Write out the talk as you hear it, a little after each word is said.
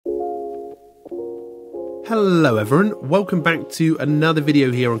Hello everyone, welcome back to another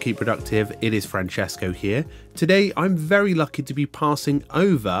video here on Keep Productive. It is Francesco here. Today I'm very lucky to be passing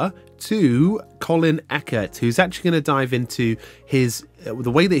over to Colin Eckert, who's actually going to dive into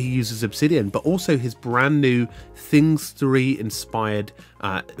the way that he uses Obsidian, but also his brand new Things 3 inspired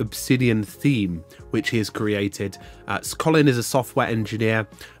Obsidian theme, which he has created. Colin is a software engineer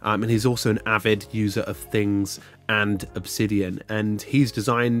and he's also an avid user of Things and Obsidian, and he's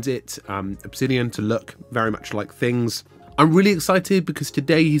designed it, Obsidian, to look very much like Things. I'm really excited because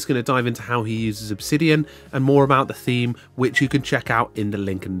today he's going to dive into how he uses Obsidian and more about the theme, which you can check out in the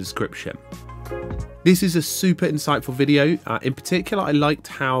link in the description. This is a super insightful video. In particular, I liked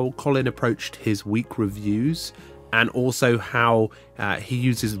how Colin approached his week reviews and also how he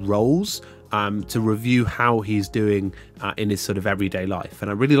uses roles to review how he's doing in his sort of everyday life. And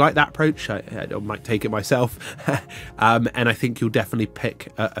I really like that approach. I might take it myself. And I think you'll definitely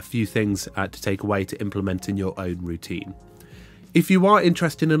pick a few things to take away to implement in your own routine. If you are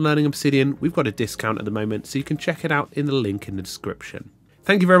interested in learning Obsidian, we've got a discount at the moment, so you can check it out in the link in the description.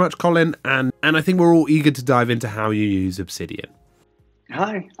 Thank you very much, Colin, and I think we're all eager to dive into how you use Obsidian.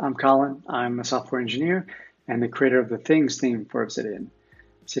 Hi, I'm Colin. I'm a software engineer and the creator of the Things theme for Obsidian.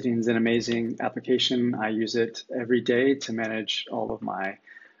 Obsidian is an amazing application. I use it every day to manage all of my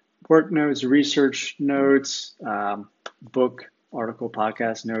work notes, research notes, book, article,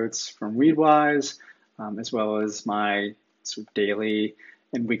 podcast notes from Readwise, as well as my sort of daily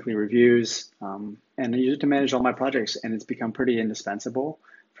and weekly reviews. And I use it to manage all my projects, and it's become pretty indispensable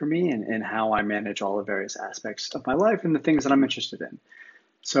for me in how I manage all the various aspects of my life and the things that I'm interested in.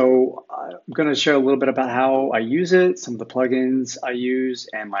 So I'm going to share a little bit about how I use it, some of the plugins I use,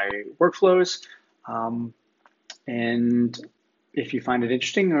 and my workflows. And if you find it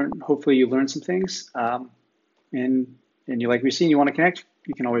interesting, or hopefully you learn some things, and you like what you see and you want to connect,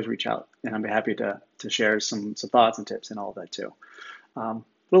 you can always reach out, and I'd be happy to share some thoughts and tips and all of that too. A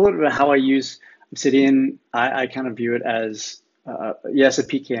little bit about how I use Obsidian. I kind of view it as, yes, a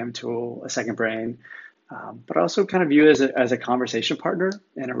PKM tool, a second brain, but I also kind of view it as a conversation partner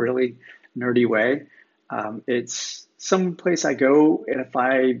in a really nerdy way. It's some place I go, and if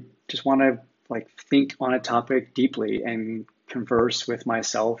I just want to think on a topic deeply and converse with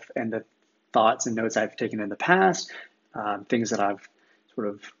myself and the thoughts and notes I've taken in the past, things that I've sort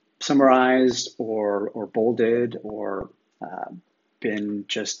of summarized or bolded or been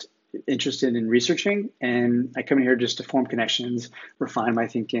just interested in researching, and I come in here just to form connections, refine my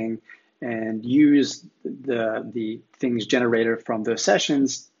thinking, and use the things generated from those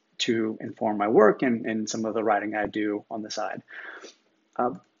sessions to inform my work and some of the writing I do on the side.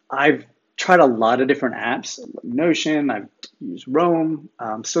 I've tried a lot of different apps, Notion, I've used Roam,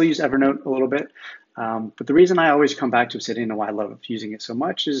 still use Evernote a little bit. But the reason I always come back to Obsidian and why I love using it so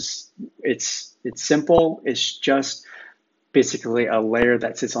much is it's simple. It's just basically a layer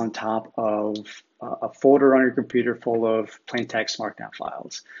that sits on top of a folder on your computer full of plain text markdown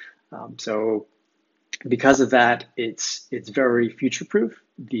files. So because of that, it's very future-proof.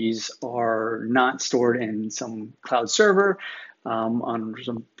 These are not stored in some cloud server on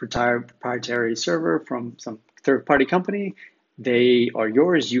some proprietary server from some third-party company. They are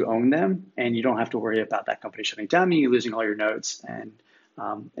yours, you own them, and you don't have to worry about that company shutting down and you losing all your notes. And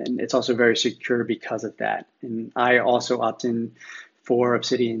it's also very secure because of that. And I also opt in for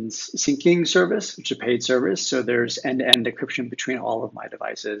Obsidian's syncing service, which is a paid service. So there's end-to-end encryption between all of my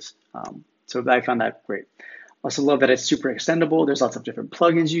devices. So I found that great. Also love that it's super extendable. There's lots of different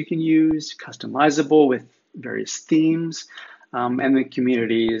plugins you can use, customizable with various themes. And the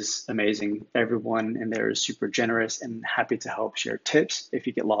community is amazing. Everyone in there is super generous and happy to help share tips if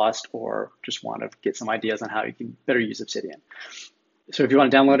you get lost or just want to get some ideas on how you can better use Obsidian. So if you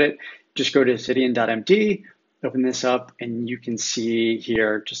want to download it, just go to obsidian.md, open this up, and you can see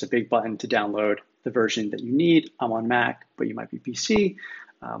here just a big button to download the version that you need. I'm on Mac, but you might be PC.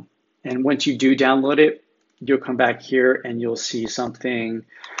 And once you do download it, you'll come back here and you'll see something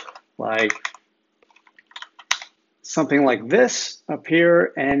like this up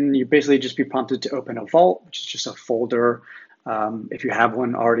here, and you basically just be prompted to open a vault, which is just a folder. If you have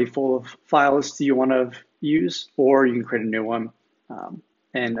one already full of files that you want to use, or you can create a new one.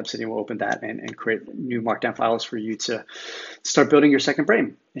 And Obsidian will open that and create new markdown files for you to start building your second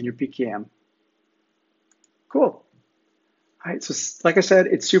brain and your PKM. Cool. All right, so like I said,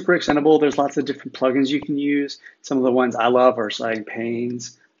 it's super extendable. There's lots of different plugins you can use. Some of the ones I love are sliding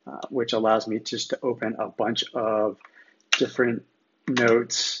panes, which allows me just to open a bunch of different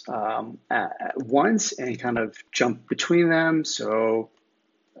notes at once and kind of jump between them. So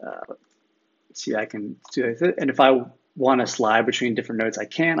see, I can do that. And if I want to slide between different notes, I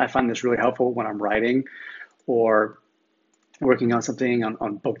can. I find this really helpful when I'm writing or working on something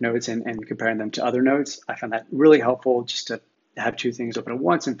on book notes and comparing them to other notes. I find that really helpful just to have two things open at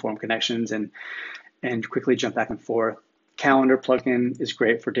once and form connections and quickly jump back and forth. Calendar plugin is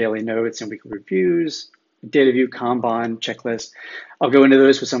great for daily notes and weekly reviews. Data view, Kanban, checklist. I'll go into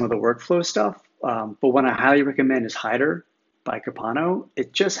those with some of the workflow stuff. But what I highly recommend is Hider by Capano.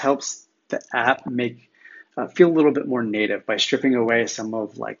 It just helps the app feel a little bit more native by stripping away some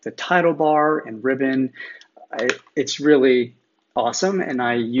of like the title bar and ribbon. It's really awesome, and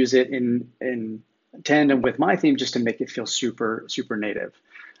I use it in tandem with my theme just to make it feel super, super native.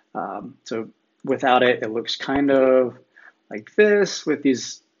 So without it, it looks kind of like this with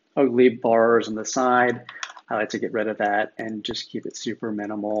these ugly bars on the side. I like to get rid of that and just keep it super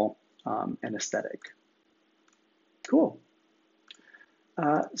minimal and aesthetic. Cool.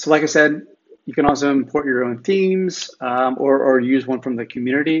 So like I said, you can also import your own themes or use one from the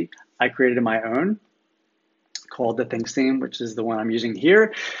community. I created my own called the Things theme, which is the one I'm using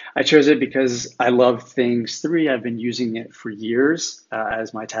here. I chose it because I love Things 3. I've been using it for years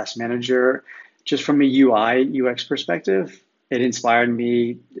as my task manager. Just from a UI, UX perspective, it inspired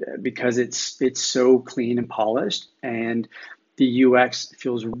me because it's so clean and polished, and the UX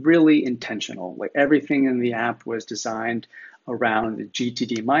feels really intentional. Like everything in the app was designed around the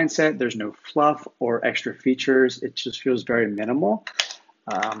GTD mindset. There's no fluff or extra features. It just feels very minimal.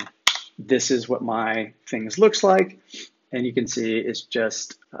 This is what my things looks like. And you can see it's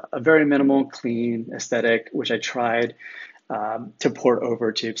just a very minimal, clean aesthetic, which I tried to port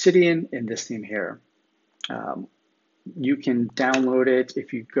over to Obsidian in this theme here. You can download it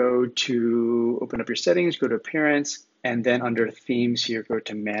if you go to open up your settings, go to appearance, and then under themes here, go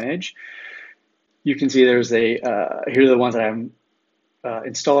to manage. You can see there's here are the ones that I'm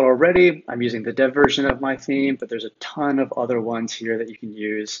installed already. I'm using the dev version of my theme, but there's a ton of other ones here that you can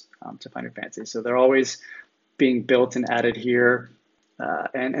use to find your fancy. So they're always being built and added here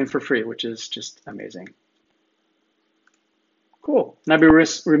and for free, which is just amazing. Cool. And I'd be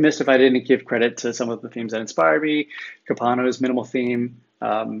remiss if I didn't give credit to some of the themes that inspired me. Capano's minimal theme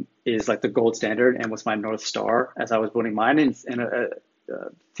is like the gold standard and was my North Star as I was building mine in a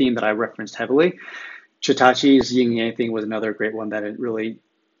theme that I referenced heavily. Chitachi's Yin Yang thing was another great one that it really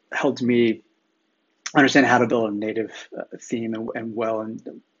helped me understand how to build a native theme and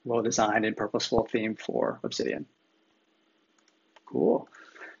well designed and purposeful theme for Obsidian. Cool.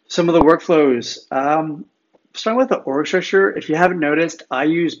 Some of the workflows. Starting with the org structure, if you haven't noticed, I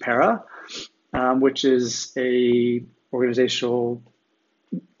use Para, which is a organizational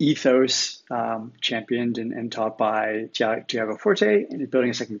ethos championed and taught by Tiago Forte in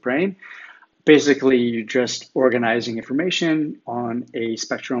Building a Second Brain. Basically, you're just organizing information on a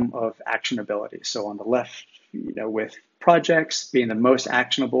spectrum of actionability. So on the left, with projects being the most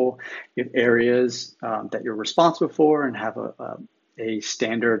actionable, you have areas that you're responsible for and have a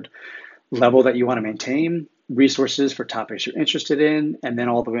standard level that you want to maintain, resources for topics you're interested in, and then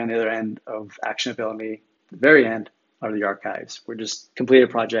all the way on the other end of actionability, the very end, are the archives, where just completed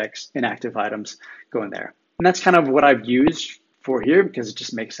projects, inactive items go in there. And that's kind of what I've used for here because it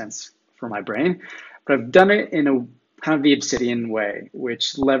just makes sense for my brain. But I've done it in a kind of the Obsidian way,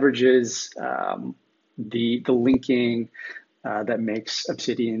 which leverages the linking that makes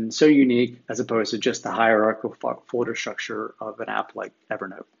Obsidian so unique as opposed to just the hierarchical folder structure of an app like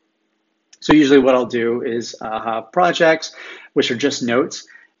Evernote. So usually what I'll do is have projects, which are just notes,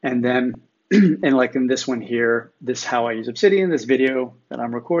 and then and like in this one here, this is how I use Obsidian. This video that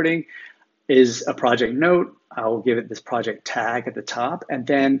I'm recording is a project note. I'll give it this project tag at the top, and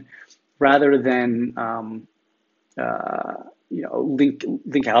then rather than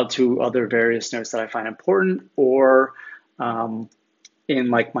link out to other various notes that I find important, or in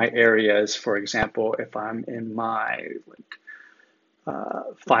like my areas, for example, if I'm in my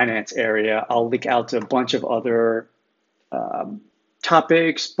finance area, I'll link out to a bunch of other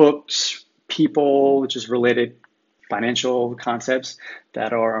topics, books, people, which is related financial concepts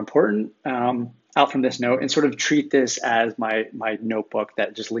that are important out from this note, and sort of treat this as my notebook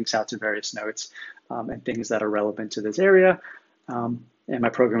that just links out to various notes and things that are relevant to this area. And my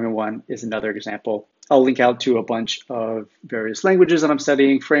programming one is another example. I'll link out to a bunch of various languages that I'm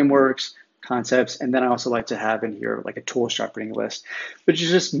studying, frameworks, concepts, and then I also like to have in here like a tool sharpening list, which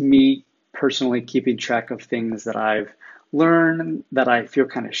is just me personally keeping track of things that I've learned that I feel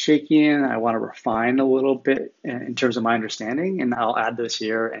kind of shaky in. I want to refine a little bit in terms of my understanding, and I'll add those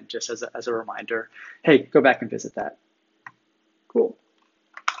here and just as a reminder, hey, go back and visit that. Cool.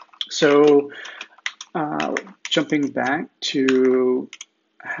 So jumping back to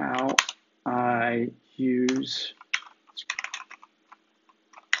how I use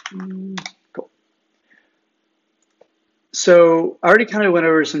Cool. So I already kind of went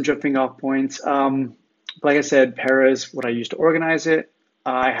over some jumping off points. Like I said, Para is what I use to organize it.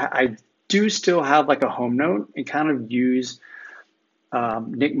 I do still have like a home note and kind of use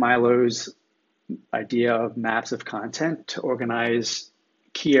Nick Milo's idea of maps of content to organize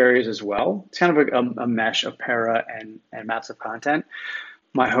key areas as well. It's kind of a mesh of Para and maps of content.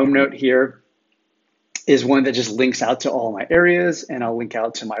 My home note here is one that just links out to all my areas, and I'll link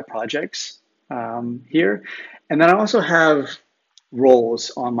out to my projects here. And then I also have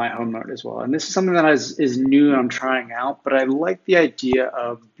roles on my home note as well. And this is something that is new and I'm trying out, but I like the idea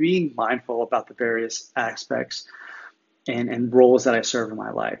of being mindful about the various aspects and roles that I serve in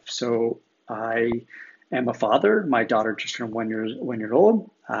my life. So I am a father. My daughter just turned 1 year old.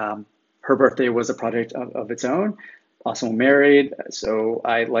 Her birthday was a project of its own. Also married, so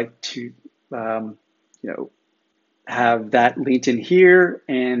I like to have that linked in here,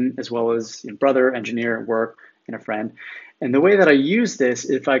 and as well as brother, engineer, work, and a friend. And the way that I use this,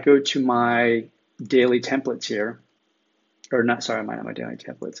 if I go to my daily templates here, or not, sorry, not my daily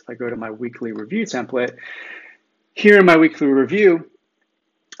templates. If I go to my weekly review template, here in my weekly review,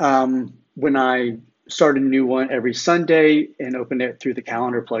 when I start a new one every Sunday and open it through the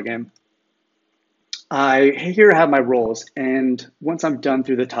calendar plugin, I here have my roles. And once I'm done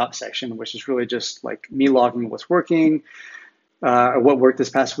through the top section, which is really just like me logging what's working, what worked this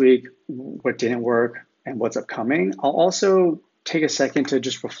past week, what didn't work, and what's upcoming, I'll also take a second to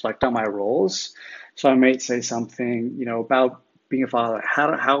just reflect on my roles. So I might say something, about being a father.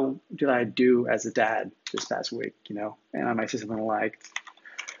 How did I do as a dad this past week, And I might say something like,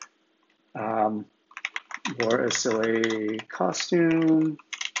 wore a silly costume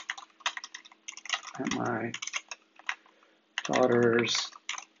at my daughter's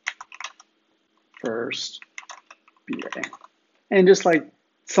first BA. And just like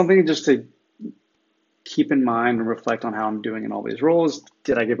something just to keep in mind and reflect on how I'm doing in all these roles.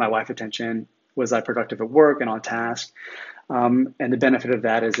 Did I give my wife attention? Was I productive at work and on task? And the benefit of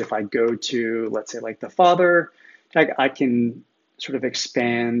that is if I go to, let's say, like the father, I can sort of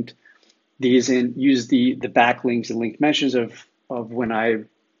expand these and use the backlinks and link mentions of when I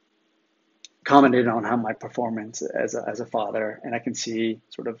commented on how my performance as a father, and I can see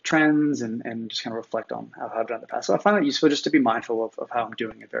sort of trends and just kind of reflect on how I've done in the past. So I find it useful just to be mindful of how I'm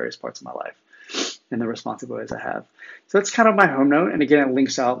doing in various parts of my life and the responsibilities I have. So that's kind of my home note. And again, it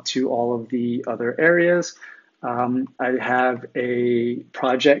links out to all of the other areas. I have a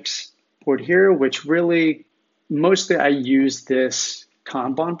projects board here, which really, mostly I use this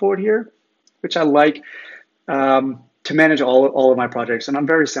Kanban board here, which I like to manage all of my projects. And I'm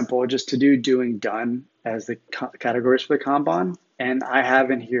very simple, just to do, doing, done as the categories for the Kanban. And I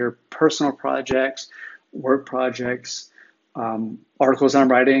have in here personal projects, work projects, articles I'm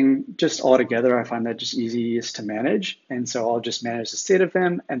writing, just all together. I find that just easiest to manage. And so I'll just manage the state of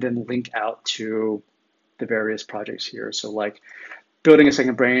them and then link out to the various projects here. So like building a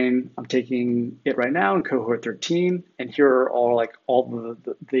second brain, I'm taking it right now in cohort 13. And here are all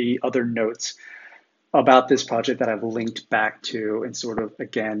the other notes about this project that I've linked back to, and sort of,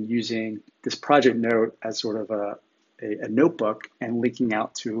 again, using this project note as sort of a notebook and linking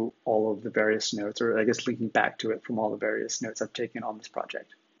out to all of the various notes, or I guess linking back to it from all the various notes I've taken on this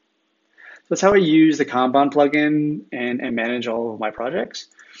project. So that's how I use the Kanban plugin and manage all of my projects.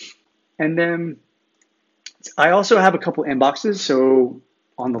 And then I also have a couple inboxes. So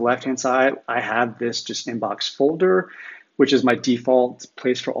on the left-hand side, I have this just inbox folder, which is my default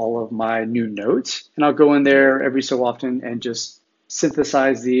place for all of my new notes. And I'll go in there every so often and just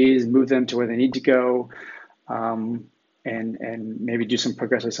synthesize these, move them to where they need to go, and maybe do some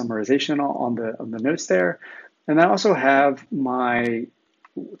progressive summarization on the notes there. And I also have my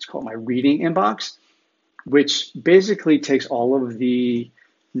what's called my reading inbox, which basically takes all of the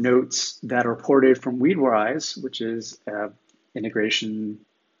notes that are ported from Weedwise, which is an integration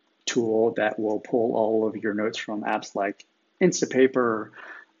tool that will pull all of your notes from apps like Instapaper,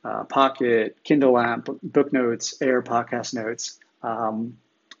 Pocket, Kindle app, Book Notes, Air Podcast Notes,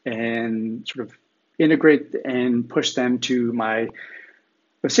 and sort of integrate and push them to my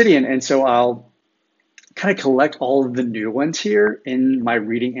Obsidian. And so I'll kind of collect all of the new ones here in my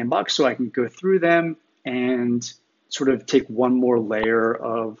reading inbox so I can go through them and sort of take one more layer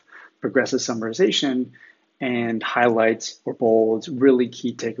of progressive summarization and highlights or bolds really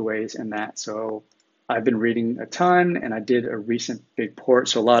key takeaways in that. So I've been reading a ton, and I did a recent big port,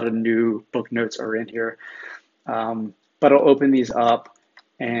 so a lot of new book notes are in here. But I'll open these up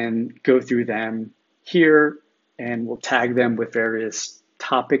and go through them here, and we'll tag them with various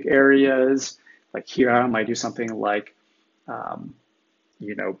topic areas. Like here, I might do something like,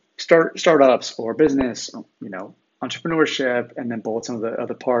 startups or business, entrepreneurship, and then bullet some of the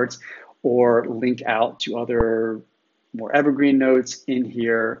other parts, or link out to other more evergreen notes in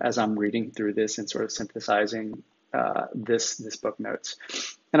here as I'm reading through this and sort of synthesizing this book notes.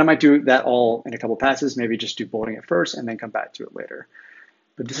 And I might do that all in a couple passes, maybe just do bulleting it first and then come back to it later.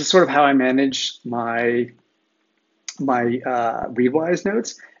 But this is sort of how I manage my Readwise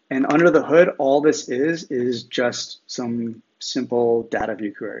notes. And under the hood, all this is just some simple data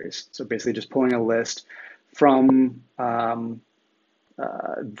view queries. So basically just pulling a list from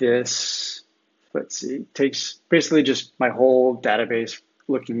this, let's see, takes basically just my whole database,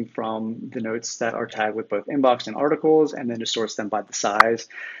 looking from the notes that are tagged with both inbox and articles, and then just sorts them by the size,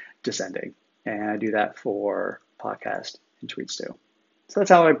 descending. And I do that for podcast and tweets too. So that's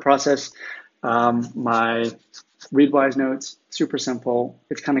how I process my Readwise notes. Super simple.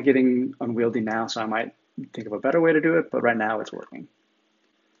 It's kind of getting unwieldy now, so I might think of a better way to do it, but right now it's working.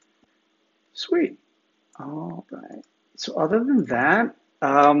 Sweet. All right. So other than that,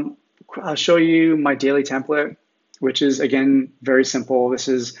 I'll show you my daily template, which is, again, very simple. This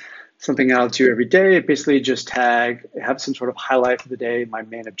is something I'll do every day. Basically just have some sort of highlight for the day, my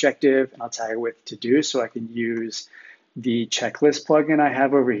main objective, and I'll tag it with to do, so I can use the checklist plugin I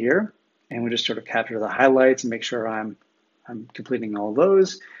have over here. And we just sort of capture the highlights and make sure I'm completing all of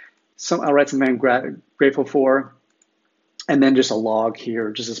those. I'll write something I'm grateful for, and then just a log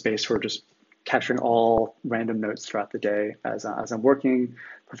here, just a space for just capturing all random notes throughout the day as I'm working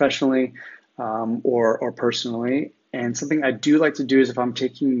professionally or personally. And something I do like to do is if I'm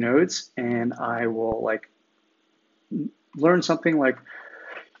taking notes and I will learn something like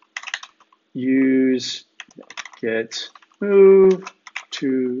use git move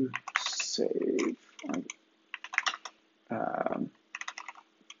to save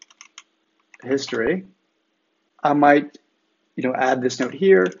history, I might add this note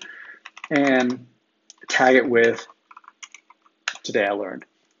here and tag it with today I learned.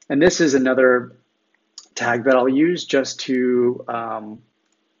 And this is another tag that I'll use just to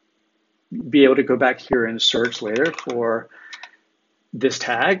be able to go back here and search later for this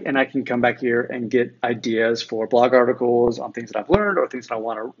tag, and I can come back here and get ideas for blog articles on things that I've learned or things that I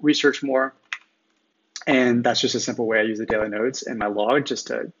want to research more. And that's just a simple way I use the daily notes and my log just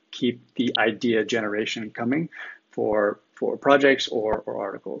to keep the idea generation coming for projects or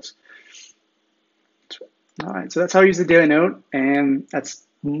articles. All right, so that's how I use the daily note, and that's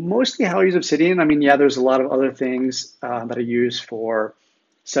mostly how I use Obsidian. I mean, yeah, there's a lot of other things that I use for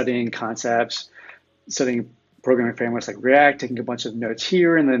studying concepts, studying programming frameworks like React, taking a bunch of notes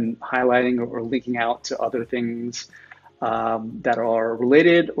here and then highlighting or linking out to other things that are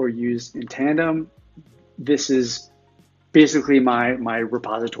related or used in tandem. This is basically my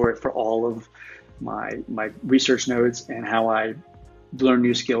repository for all of my research notes and how I learn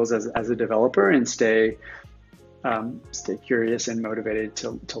new skills as a developer and stay curious and motivated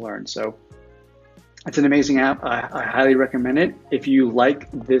to learn. So it's an amazing app. I highly recommend it. If you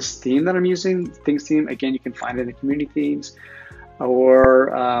like this theme that I'm using, Things theme, again, you can find it in the community themes, or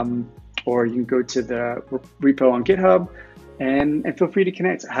you can go to the repo on GitHub and feel free to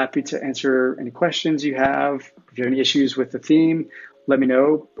connect. Happy to answer any questions you have. If you have any issues with the theme, let me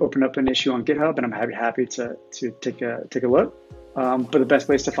know. Open up an issue on GitHub, and I'm happy to take a look. But the best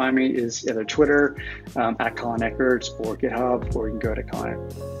place to find me is either Twitter at Colin Eckert or GitHub, or you can go to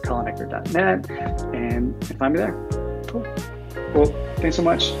colineckert.net and find me there. Cool. Well, thanks so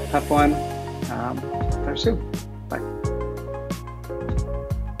much. Have fun. Talk soon. Bye.